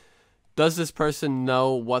 does this person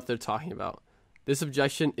know what they're talking about? This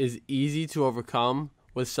objection is easy to overcome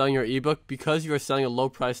with selling your ebook because you are selling a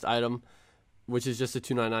low-priced item, which is just a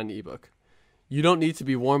 $2.99 ebook. You don't need to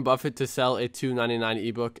be Warren Buffett to sell a $2.99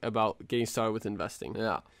 ebook about getting started with investing.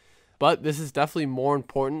 Yeah. But this is definitely more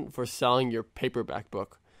important for selling your paperback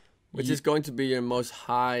book, which is going to be your most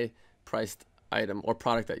high-priced item or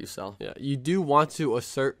product that you sell. Yeah. You do want to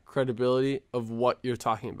assert credibility of what you're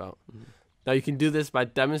talking about. Mm-hmm. Now, you can do this by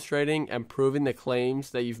demonstrating and proving the claims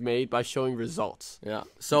that you've made by showing results. Yeah.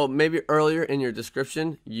 So maybe earlier in your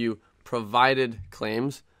description, you provided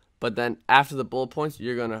claims, but then after the bullet points,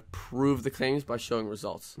 you're going to prove the claims by showing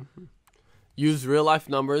results. Mm-hmm. Use real-life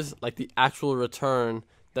numbers like the actual return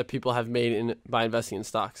that people have made by investing in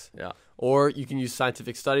stocks. Yeah. Or you can use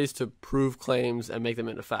scientific studies to prove claims and make them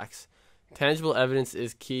into facts. Tangible evidence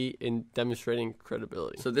is key in demonstrating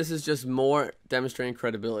credibility. So this is just more demonstrating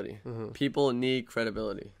credibility. Mm-hmm. People need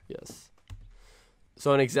credibility. Yes.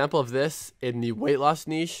 So an example of this in the weight loss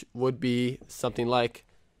niche would be something like,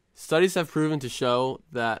 studies have proven to show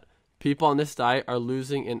that people on this diet are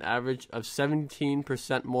losing an average of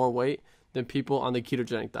 17% more weight than people on the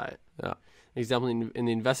ketogenic diet. Yeah. Example in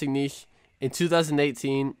the investing niche, in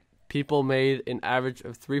 2018, people made an average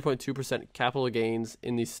of 3.2% capital gains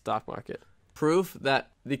in the stock market. Proof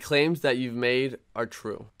that the claims that you've made are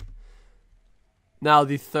true. Now,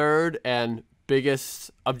 the third and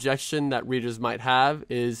biggest objection that readers might have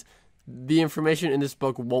is the information in this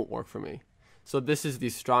book won't work for me. So this is the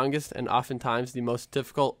strongest and oftentimes the most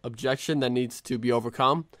difficult objection that needs to be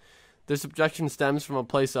overcome. This objection stems from a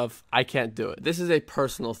place of, I can't do it. This is a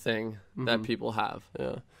personal thing that people have.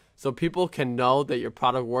 Yeah. So people can know that your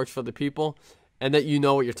product works for the people and that you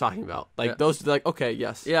know what you're talking about. Like those, like, okay,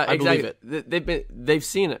 yes, yeah, I exactly. believe it. They've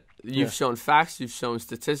seen it. You've shown facts, you've shown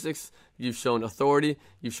statistics, you've shown authority,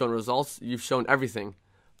 you've shown results, you've shown everything.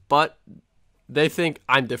 But they think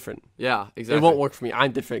I'm different. Yeah, exactly. It won't work for me.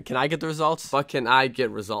 I'm different. Can I get the results? But can I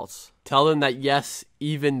get results? Tell them that yes,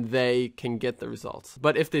 even they can get the results.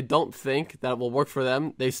 But if they don't think that it will work for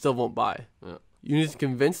them, they still won't buy. Yeah. You need to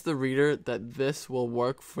convince the reader that this will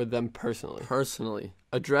work for them personally.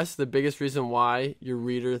 Address the biggest reason why your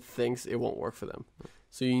reader thinks it won't work for them.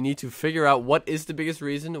 So you need to figure out what is the biggest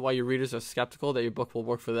reason why your readers are skeptical that your book will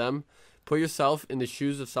work for them. Put yourself in the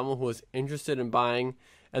shoes of someone who is interested in buying,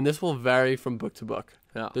 and this will vary from book to book.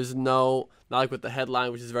 Yeah. There's not like with the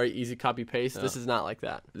headline, which is very easy copy-paste. Yeah. This is not like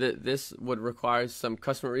that. This would require some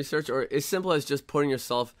customer research, or as simple as just putting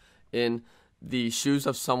yourself in the shoes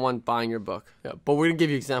of someone buying your book. Yeah, but we're going to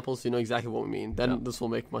give you examples so you know exactly what we mean. Then this will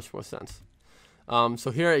make much more sense.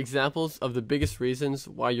 So here are examples of the biggest reasons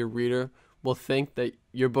why your reader will think that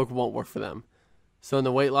your book won't work for them. So in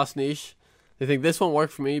the weight loss niche, They think this won't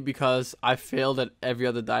work for me because I failed at every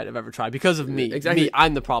other diet I've ever tried. Because of me. Exactly. Me,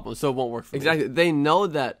 I'm the problem, so it won't work for me. Exactly. They know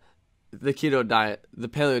that the keto diet, the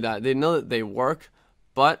paleo diet, they know that they work,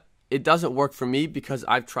 but it doesn't work for me because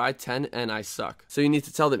I've tried 10 and I suck. So you need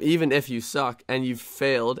to tell them, even if you suck and you've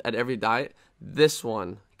failed at every diet, this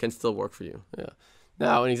one can still work for you. Yeah.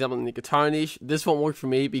 Now, an example in the guitar niche, this won't work for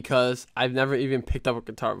me because I've never even picked up a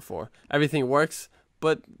guitar before. Everything works,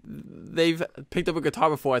 but they've picked up a guitar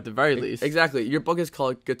before at the very least. Exactly. Your book is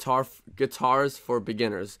called Guitars for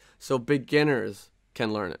Beginners. So beginners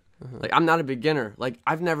can learn it. Like, I'm not a beginner. Like,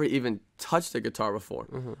 I've never even touched a guitar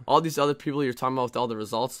before. All these other people you're talking about with all the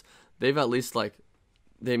results, they've at least, like,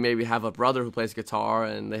 they maybe have a brother who plays guitar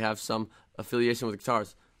and they have some affiliation with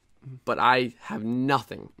guitars. But I have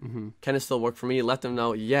nothing. Can it still work for me? Let them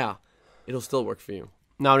know, yeah, it'll still work for you.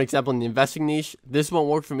 Now, an example in the investing niche, this won't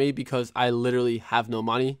work for me because I literally have no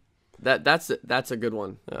money. That's a good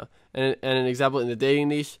one. Yeah. And an example in the dating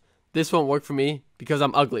niche, this won't work for me because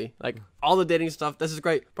I'm ugly. Like, all the dating stuff, this is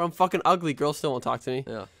great, but I'm fucking ugly. Girls still won't talk to me.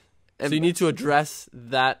 Yeah. So you need to address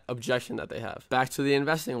that objection that they have. Back to the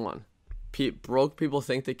investing one. Broke people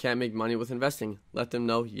think they can't make money with investing. Let them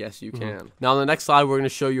know, yes, you can. Now, on the next slide, we're going to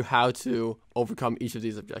show you how to overcome each of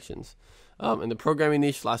these objections. In the programming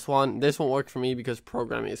niche, last one, this won't work for me because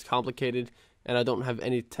programming is complicated and I don't have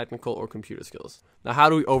any technical or computer skills. Now, how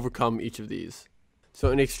do we overcome each of these? So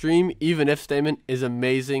an extreme even if statement is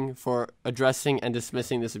amazing for addressing and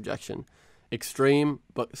dismissing this objection. Extreme,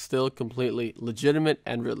 but still completely legitimate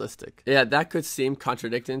and realistic. Yeah, that could seem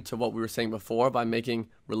contradicting to what we were saying before by making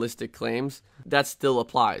realistic claims. That still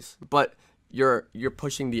applies, but you're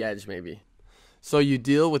pushing the edge maybe. So you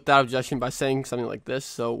deal with that objection by saying something like this.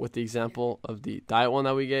 So with the example of the diet one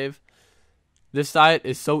that we gave, this diet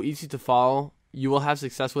is so easy to follow, you will have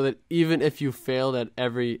success with it even if you failed at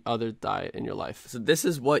every other diet in your life. So this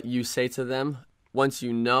is what you say to them once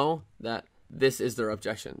you know that this is their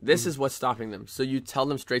objection. This is what's stopping them. So you tell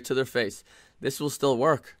them straight to their face, this will still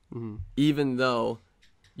work, even though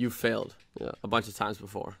you failed a bunch of times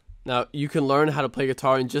before. Now, you can learn how to play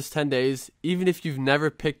guitar in just 10 days, even if you've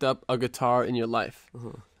never picked up a guitar in your life.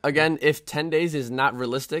 Again, if 10 days is not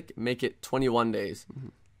realistic, make it 21 days.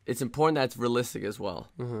 It's important that it's realistic as well.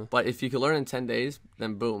 But if you can learn in 10 days,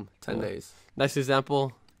 then boom, 10 days. Next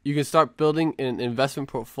example, you can start building an investment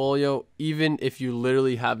portfolio even if you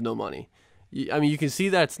literally have no money. I mean, you can see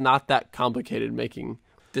that it's not that complicated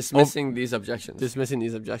dismissing these objections.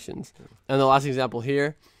 And the last example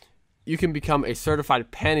here, you can become a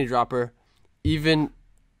certified panty dropper even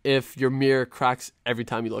if your mirror cracks every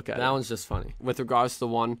time you look at it. That one's just funny. With regards to the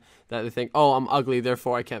one that they think, oh, I'm ugly,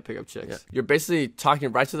 therefore I can't pick up chicks. Yeah. You're basically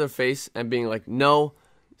talking right to their face and being like, no,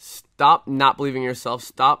 stop not believing in yourself.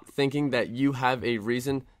 Stop thinking that you have a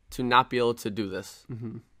reason to not be able to do this.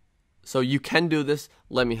 So you can do this.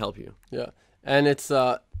 Let me help you. Yeah. And it's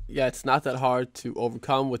not that hard to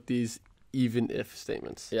overcome with these even if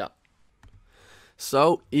statements. Yeah.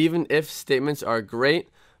 So even if statements are great,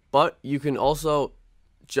 but you can also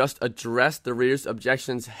just address the reader's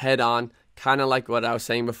objections head on, kind of like what I was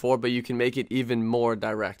saying before, but you can make it even more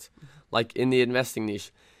direct. Like in the investing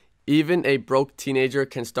niche, even a broke teenager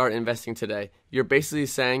can start investing today. You're basically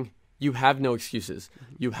saying you have no excuses.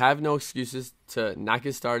 You have no excuses to not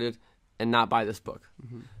get started and not buy this book.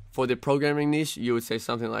 For the programming niche, you would say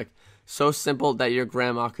something like, so simple that your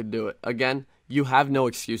grandma could do it. Again, you have no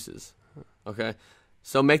excuses. Okay?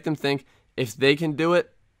 So make them think, if they can do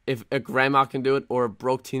it, if a grandma can do it, or a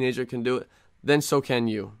broke teenager can do it, then so can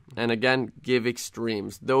you. And again, give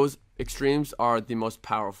extremes. Those extremes are the most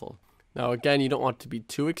powerful. Now, again, you don't want to be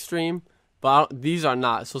too extreme, but these are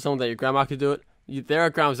not. So something that your grandma could do it, there are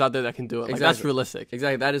grandmas out there that can do it. Like, that's realistic.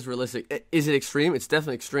 Exactly, that is realistic. Is it extreme? It's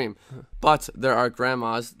definitely extreme. But there are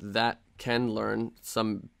grandmas that can learn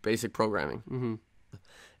some basic programming.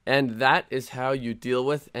 And that is how you deal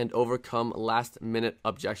with and overcome last-minute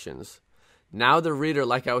objections. Now the reader,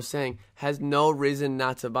 like I was saying, has no reason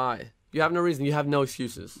not to buy. You have no reason. You have no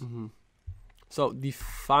excuses. So the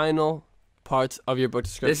final parts of your book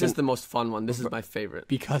description. This is the most fun one. This is my favorite.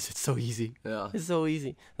 Because it's so easy. Yeah. It's so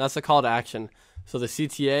easy. That's the call to action. So the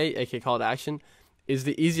CTA, aka call to action, is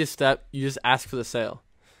the easiest step. You just ask for the sale.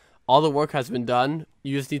 All the work has been done.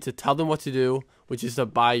 You just need to tell them what to do, which is to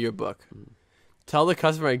buy your book. Tell the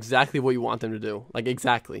customer exactly what you want them to do. Like,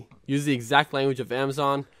 exactly. Use the exact language of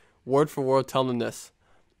Amazon. Word for word, tell them this.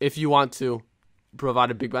 If you want to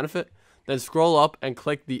provide a big benefit, then scroll up and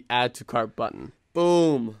click the add to cart button.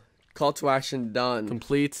 Boom. Call to action done.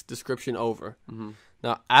 Complete description over.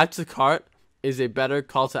 Now, add to cart is a better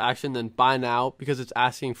call to action than buy now because it's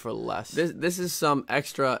asking for less. This is some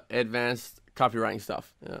extra advanced copywriting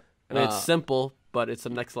stuff. I mean, it's simple, but it's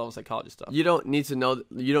some next level psychology stuff. You don't need to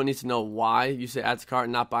know why you say add to cart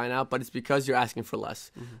and not buy now, but it's because you're asking for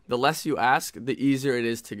less. The less you ask, the easier it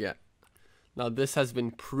is to get. Now, this has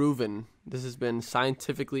been proven. This has been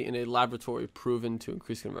scientifically in a laboratory proven to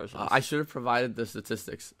increase conversions. I should have provided the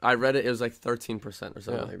statistics. I read it. It was like 13% or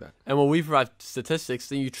something like that. And when we provide statistics,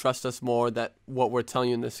 then you trust us more that what we're telling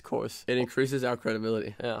you in this course. It increases our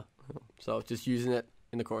credibility. Yeah. So just using it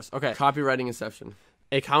in the course. Okay. Copywriting inception.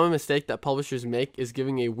 A common mistake that publishers make is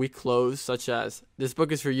giving a weak close, such as, this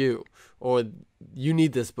book is for you, or you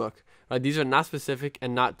need this book. Right? These are not specific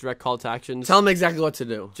and not direct call to actions. Tell them exactly what to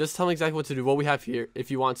do. Just tell them exactly what to do. What we have here,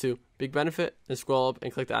 if you want to, big benefit, then scroll up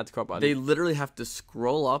and click the add to cart button. They literally have to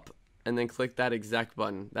scroll up and then click that exact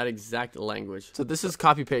button, that exact language. So this is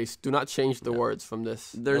copy paste. Do not change the words from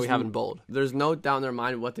this that we have in bold. There's no doubt in their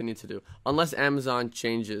mind what they need to do, unless Amazon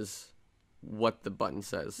changes what the button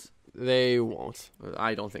says. They won't.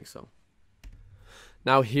 I don't think so.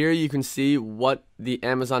 Now here you can see what the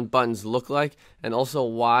Amazon buttons look like and also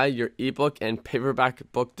why your ebook and paperback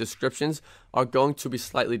book descriptions are going to be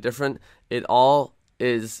slightly different. It all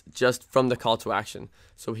is just from the call to action.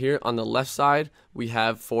 So here on the left side, we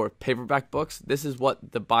have for paperback books, this is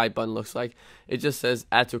what the buy button looks like. It just says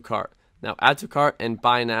add to cart. Now add to cart and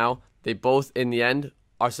buy now, they both in the end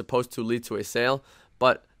are supposed to lead to a sale,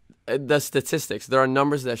 but the statistics, there are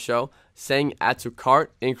numbers that show saying add to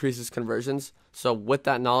cart increases conversions. So with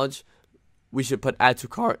that knowledge, we should put add to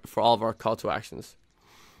cart for all of our call to actions.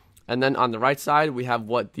 And then on the right side, we have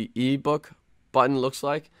what the ebook button looks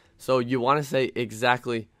like. So you want to say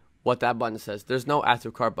exactly what that button says. There's no add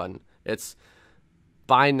to cart button. It's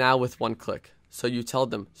buy now with one click. So you tell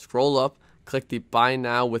them scroll up, click the buy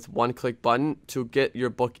now with one click button to get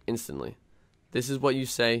your book instantly. This is what you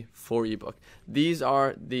say for ebook. These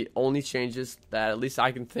are the only changes that at least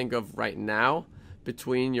I can think of right now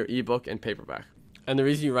between your ebook and paperback. And the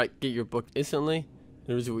reason you get your book instantly,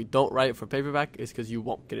 the reason we don't write it for paperback is because you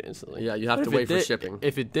won't get it instantly. Yeah, you have to wait for shipping.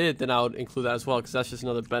 If it did, then I would include that as well because that's just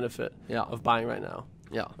another benefit of buying right now.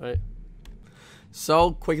 Yeah. Right.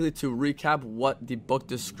 So quickly to recap what the book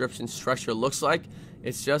description structure looks like,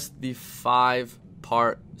 it's just the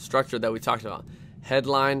 5-part structure that we talked about.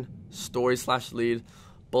 Headline, story/lead,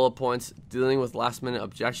 bullet points, dealing with last-minute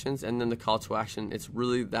objections, and then the call to action. It's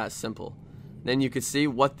really that simple. Then you can see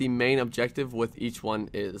what the main objective with each one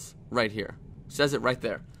is right here. It says it right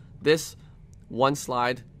there. This one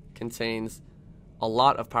slide contains a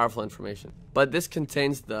lot of powerful information, but this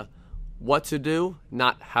contains the what to do,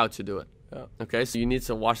 not how to do it. Okay, so you need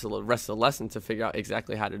to watch the rest of the lesson to figure out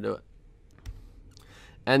exactly how to do it.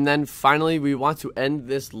 And then finally, we want to end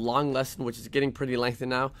this long lesson, which is getting pretty lengthy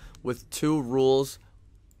now, with 2 rules.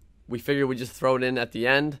 We figure we just throw it in at the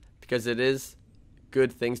end because it is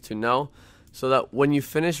good things to know, so that when you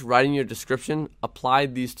finish writing your description, apply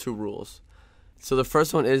these 2 rules. So the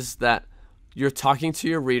first one is that you're talking to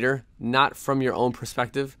your reader, not from your own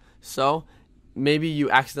perspective. So maybe you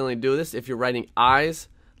accidentally do this if you're writing I's,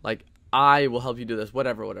 like I will help you do this,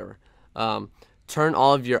 whatever. Turn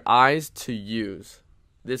all of your I's to U's.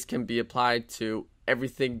 This can be applied to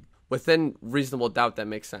everything within reasonable doubt that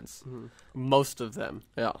makes sense. Mm-hmm. Most of them.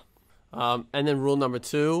 Yeah. And then rule number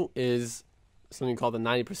 2 is something called the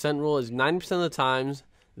 90% rule. Is 90% of the times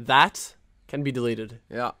that can be deleted.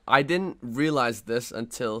 Yeah. I didn't realize this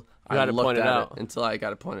until I looked at it, until I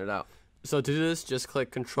got it pointed out. So to do this, just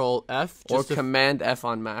click Control F. Or Command F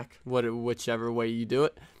on Mac. Whichever way you do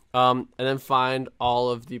it. And then find all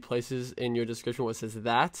of the places in your description where it says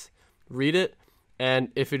that. Read it.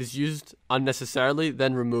 And if it is used unnecessarily,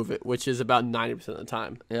 then remove it, which is about 90% of the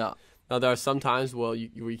time. Yeah. Now, there are some times where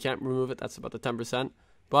you can't remove it. That's about the 10%.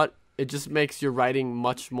 But it just makes your writing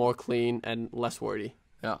much more clean and less wordy.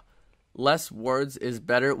 Yeah. Less words is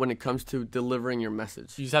better when it comes to delivering your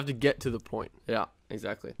message. You just have to get to the point. Yeah,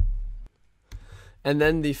 exactly. And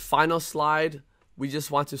then the final slide, we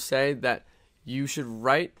just want to say that you should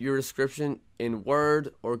write your description in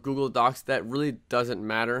Word or Google Docs. That really doesn't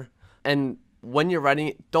matter. And when you're writing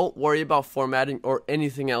it, don't worry about formatting or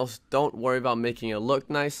anything else. Don't worry about making it look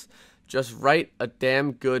nice. Just write a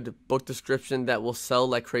damn good book description that will sell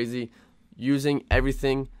like crazy using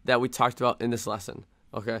everything that we talked about in this lesson.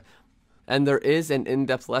 Okay? And there is an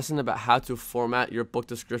in-depth lesson about how to format your book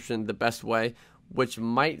description the best way, which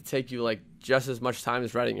might take you like just as much time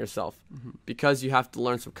as writing yourself. Because you have to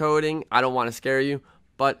learn some coding. I don't want to scare you,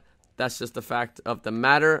 but that's just the fact of the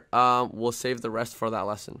matter. We'll save the rest for that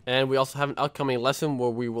lesson. And we also have an upcoming lesson where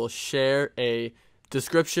we will share a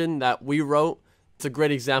description that we wrote It's a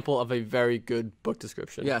great example of a very good book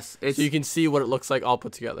description. Yes. So you can see what it looks like all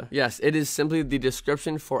put together. Yes, it is simply the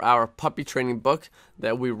description for our puppy training book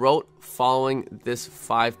that we wrote following this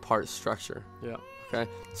 5-part structure. Yeah. Okay,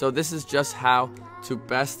 so this is just how to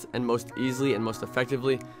best and most easily and most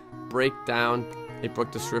effectively break down a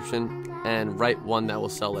book description and write one that will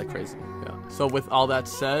sell like crazy. Yeah. So with all that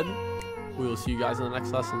said, we will see you guys in the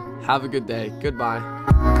next lesson. Have a good day.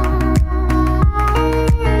 Goodbye.